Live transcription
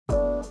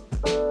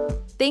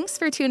Thanks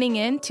for tuning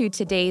in to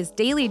today's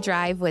Daily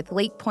Drive with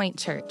Lakepointe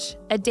Church,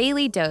 a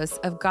daily dose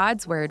of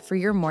God's Word for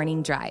your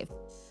morning drive.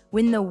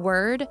 When the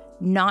Word,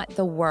 not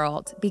the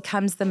world,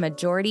 becomes the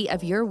majority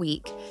of your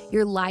week,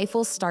 your life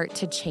will start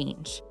to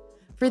change.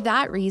 For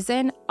that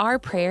reason, our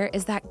prayer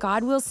is that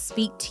God will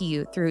speak to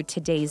you through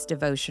today's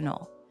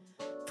devotional.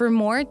 For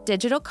more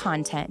digital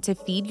content to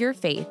feed your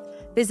faith,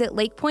 visit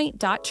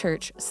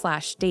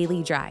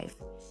lakepointe.church/dailydrive.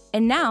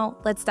 And now,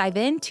 let's dive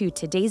into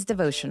today's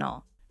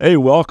devotional. Hey,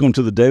 welcome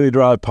to the Daily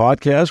Drive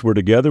podcast, where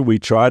together we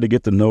try to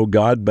get to know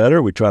God better.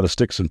 We try to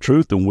stick some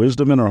truth and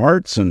wisdom in our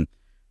hearts and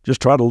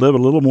just try to live a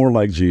little more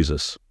like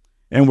Jesus.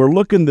 And we're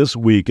looking this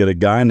week at a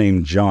guy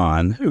named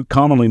John, who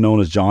commonly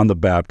known as John the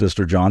Baptist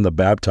or John the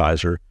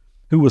Baptizer,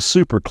 who was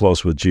super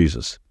close with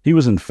Jesus. He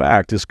was, in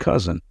fact, his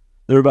cousin.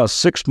 They were about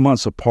 6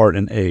 months apart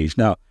in age.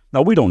 Now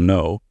we don't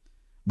know,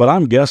 but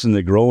I'm guessing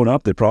that growing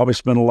up, they probably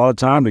spent a lot of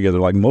time together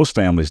like most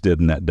families did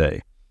in that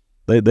day.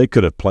 They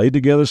could have played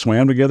together,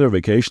 swam together,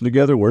 vacationed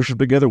together, worshiped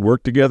together,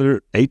 worked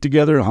together, ate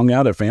together, hung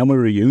out at family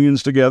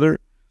reunions together.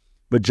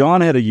 But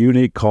John had a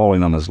unique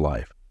calling on his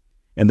life,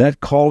 and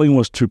that calling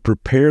was to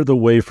prepare the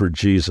way for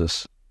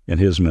Jesus in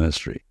his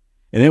ministry.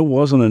 And it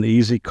wasn't an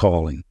easy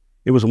calling.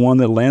 It was one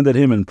that landed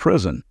him in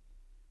prison.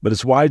 But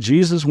it's why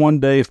Jesus one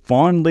day,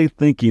 fondly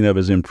thinking of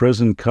his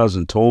imprisoned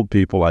cousin, told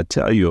people, I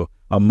tell you,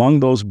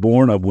 among those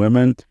born of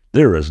women,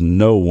 there is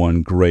no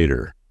one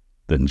greater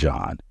than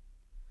John.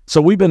 So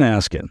we've been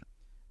asking,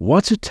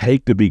 what's it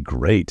take to be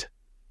great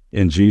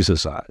in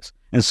Jesus' eyes?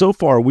 And so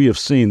far, we have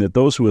seen that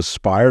those who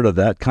aspire to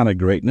that kind of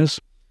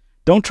greatness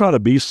don't try to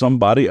be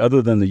somebody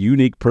other than the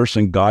unique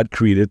person God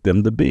created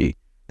them to be.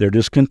 They're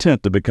just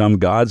content to become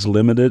God's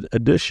limited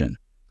edition.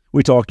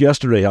 We talked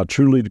yesterday how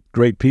truly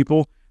great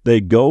people,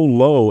 they go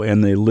low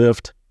and they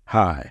lift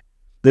high.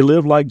 They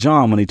live like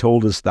John when he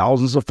told his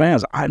thousands of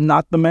fans, I'm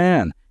not the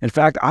man. In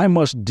fact, I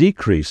must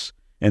decrease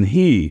and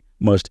he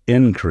must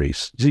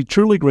increase. See,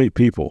 truly great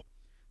people,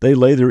 they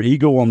lay their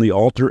ego on the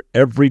altar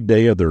every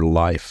day of their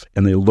life,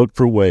 and they look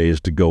for ways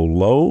to go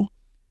low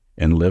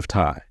and lift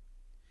high.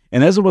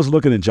 And as I was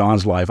looking at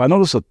John's life, I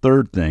noticed a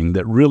third thing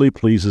that really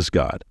pleases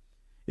God.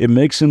 It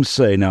makes him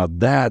say, now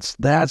that's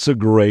a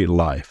great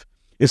life.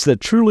 It's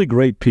that truly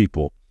great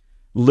people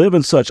live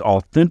in such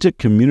authentic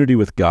community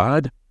with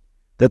God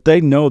that they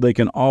know they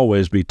can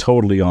always be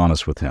totally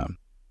honest with him.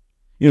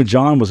 You know,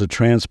 John was a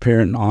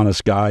transparent and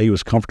honest guy. He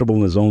was comfortable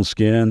in his own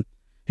skin.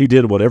 He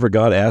did whatever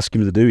God asked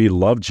him to do. He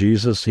loved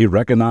Jesus. He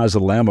recognized the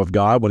Lamb of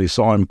God when he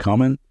saw him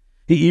coming.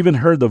 He even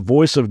heard the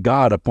voice of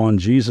God upon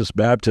Jesus'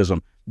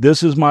 baptism.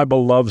 This is my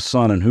beloved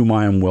Son in whom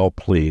I am well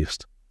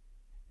pleased.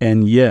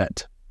 And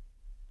yet,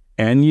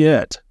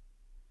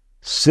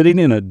 sitting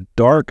in a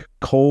dark,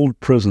 cold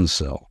prison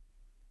cell,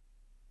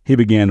 he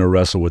began to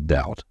wrestle with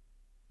doubt.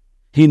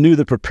 He knew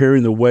that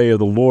preparing the way of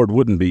the Lord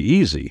wouldn't be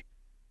easy,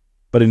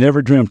 but he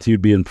never dreamt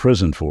he'd be in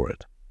prison for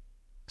it.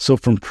 So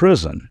from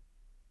prison,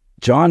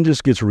 John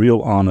just gets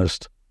real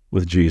honest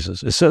with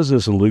Jesus. It says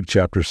this in Luke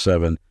chapter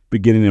 7,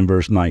 beginning in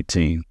verse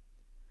 19.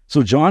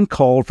 So John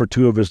called for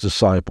two of his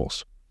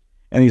disciples,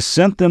 and he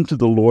sent them to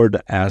the Lord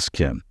to ask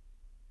him,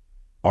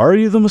 are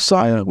you the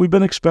Messiah we've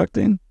been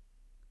expecting?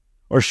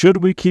 Or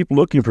should we keep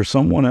looking for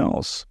someone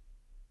else?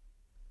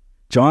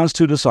 John's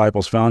two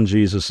disciples found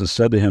Jesus and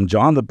said to him,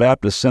 John the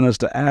Baptist sent us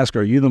to ask,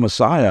 are you the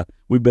Messiah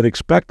we've been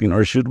expecting,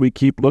 or should we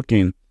keep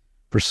looking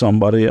for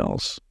somebody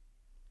else?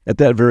 At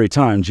that very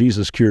time,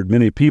 Jesus cured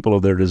many people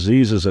of their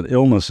diseases and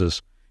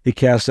illnesses. He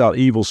cast out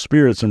evil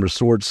spirits and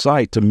restored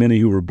sight to many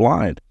who were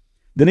blind.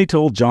 Then he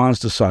told John's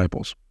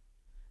disciples,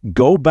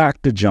 go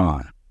back to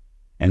John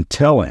and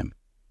tell him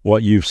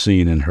what you've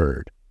seen and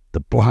heard.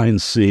 The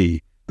blind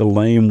see, the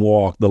lame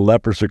walk, the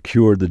lepers are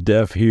cured, the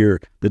deaf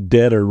hear, the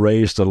dead are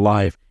raised to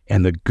life,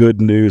 and the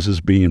good news is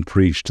being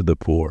preached to the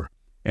poor.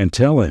 And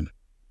tell him,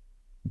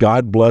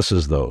 God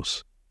blesses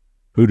those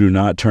who do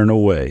not turn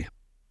away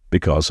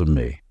because of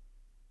me.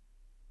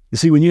 You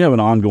see, when you have an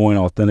ongoing,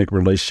 authentic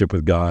relationship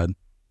with God,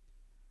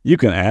 you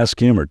can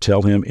ask him or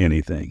tell him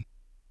anything.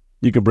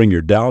 You can bring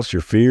your doubts,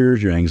 your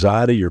fears, your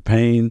anxiety, your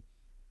pain,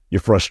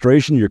 your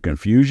frustration, your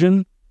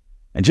confusion,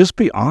 and just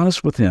be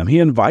honest with him. He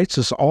invites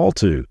us all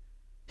to.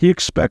 He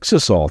expects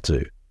us all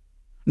to.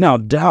 Now,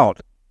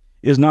 doubt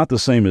is not the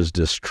same as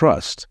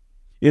distrust.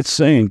 It's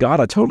saying,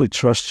 God, I totally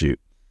trust you,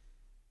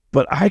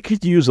 but I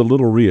could use a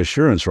little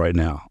reassurance right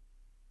now.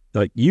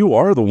 Like, you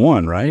are the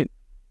one, right?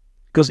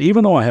 Because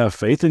even though I have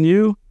faith in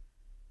you,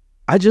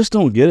 I just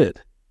don't get it.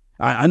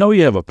 I know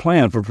you have a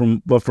plan,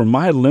 but from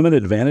my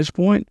limited vantage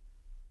point,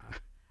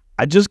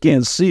 I just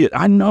can't see it.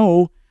 I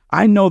know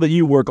that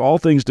you work all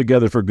things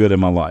together for good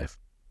in my life.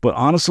 But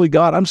honestly,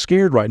 God, I'm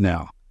scared right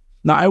now.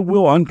 Now, I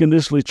will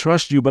unconditionally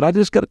trust you, but I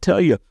just got to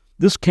tell you,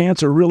 this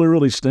cancer really,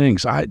 really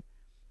stings. I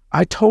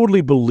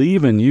totally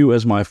believe in you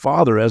as my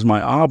Father, as my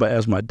Abba,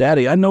 as my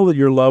Daddy. I know that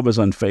your love is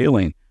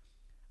unfailing.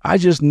 I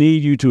just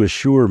need you to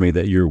assure me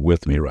that you're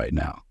with me right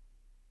now.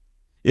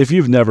 If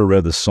you've never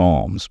read the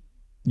Psalms,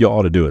 you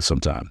ought to do it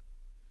sometime.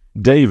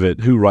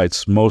 David, who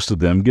writes most of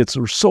them, gets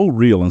so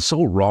real and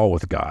so raw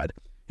with God.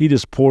 He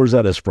just pours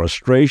out his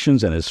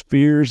frustrations and his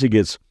fears. He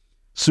gets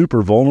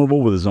super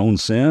vulnerable with his own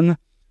sin.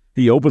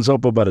 He opens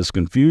up about his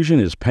confusion,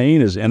 his pain,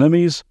 his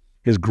enemies,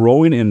 his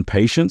growing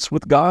impatience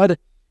with God.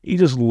 He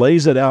just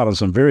lays it out in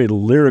some very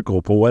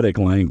lyrical, poetic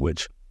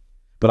language.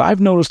 But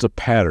I've noticed a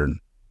pattern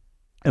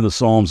in the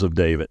Psalms of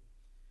David.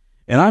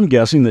 And I'm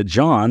guessing that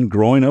John,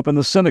 growing up in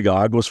the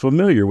synagogue, was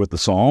familiar with the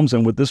Psalms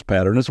and with this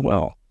pattern as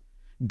well.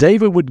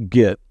 David would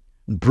get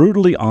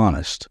brutally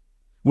honest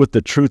with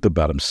the truth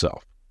about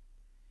himself.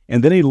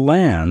 And then he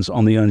lands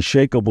on the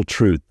unshakable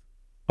truth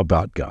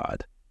about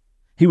God.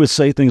 He would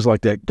say things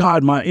like that,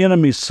 God, my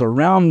enemies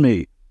surround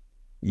me,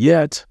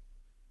 yet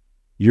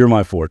you're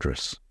my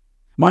fortress.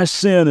 My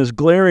sin is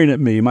glaring at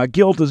me. My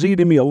guilt is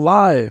eating me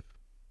alive,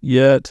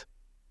 yet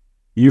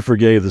you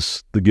forgave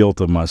the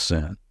guilt of my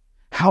sin.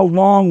 How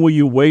long will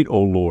you wait,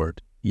 O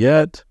Lord?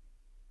 Yet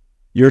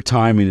your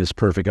timing is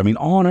perfect. I mean,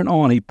 on and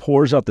on, he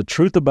pours out the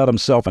truth about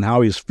himself and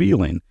how he's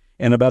feeling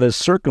and about his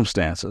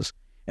circumstances.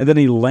 And then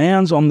he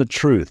lands on the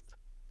truth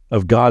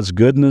of God's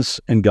goodness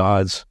and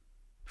God's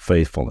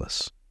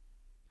faithfulness.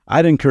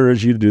 I'd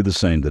encourage you to do the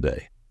same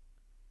today.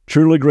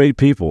 Truly great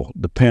people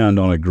depend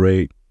on a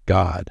great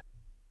God.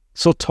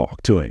 So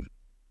talk to him.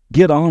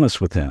 Get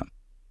honest with him.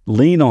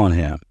 Lean on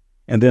him.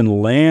 And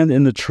then land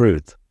in the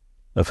truth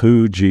of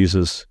who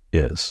Jesus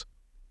is.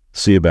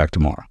 See you back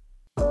tomorrow.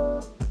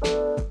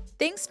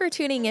 Thanks for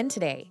tuning in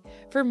today.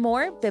 For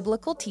more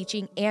biblical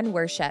teaching and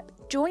worship,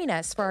 join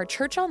us for our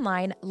Church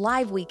Online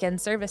live weekend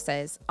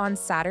services on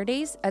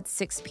Saturdays at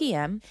 6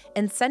 p.m.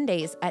 and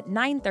Sundays at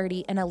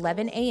 9:30 and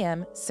 11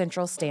 a.m.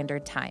 Central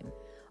Standard Time.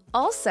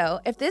 Also,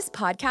 if this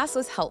podcast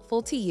was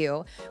helpful to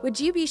you, would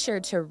you be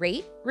sure to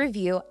rate,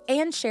 review,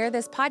 and share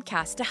this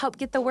podcast to help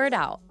get the word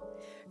out?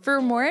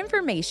 For more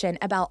information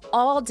about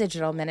all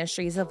digital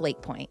ministries of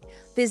Lakepointe,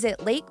 visit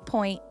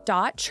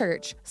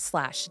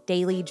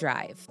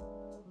lakepointe.church/dailydrive.